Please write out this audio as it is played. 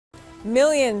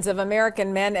Millions of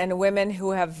American men and women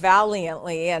who have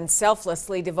valiantly and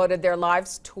selflessly devoted their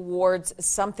lives towards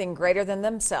something greater than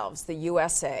themselves, the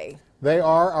USA. They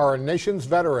are our nation's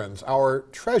veterans, our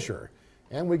treasure,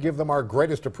 and we give them our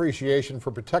greatest appreciation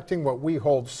for protecting what we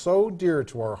hold so dear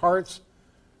to our hearts,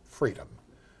 freedom.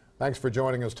 Thanks for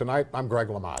joining us tonight. I'm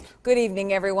Greg Lamont. Good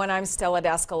evening, everyone. I'm Stella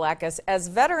Daskalakis. As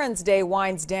Veterans Day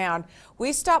winds down,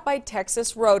 we stop by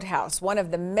Texas Roadhouse, one of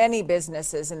the many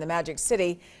businesses in the Magic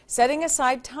City, setting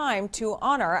aside time to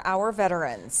honor our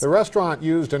veterans. The restaurant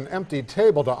used an empty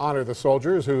table to honor the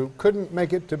soldiers who couldn't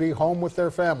make it to be home with their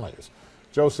families.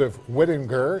 Joseph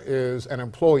Whittinger is an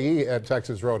employee at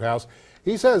Texas Roadhouse.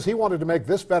 He says he wanted to make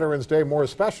this Veterans Day more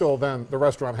special than the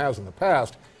restaurant has in the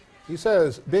past. He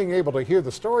says being able to hear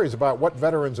the stories about what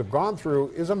veterans have gone through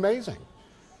is amazing.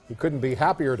 He couldn't be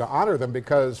happier to honor them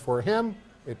because for him,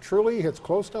 it truly hits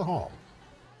close to home.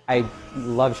 I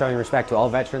love showing respect to all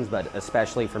veterans, but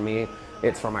especially for me,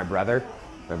 it's for my brother.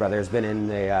 My brother has been in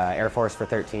the Air Force for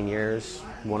 13 years.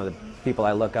 One of the people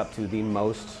I look up to the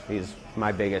most. He's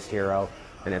my biggest hero,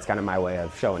 and it's kind of my way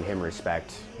of showing him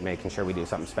respect, making sure we do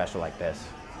something special like this.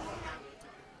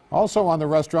 Also on the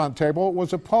restaurant table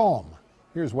was a poem.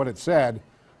 Here's what it said.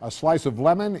 A slice of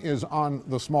lemon is on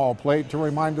the small plate to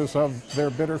remind us of their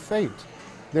bitter fate.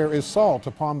 There is salt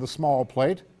upon the small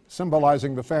plate,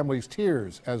 symbolizing the family's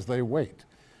tears as they wait.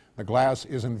 The glass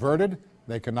is inverted.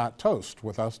 They cannot toast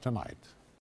with us tonight.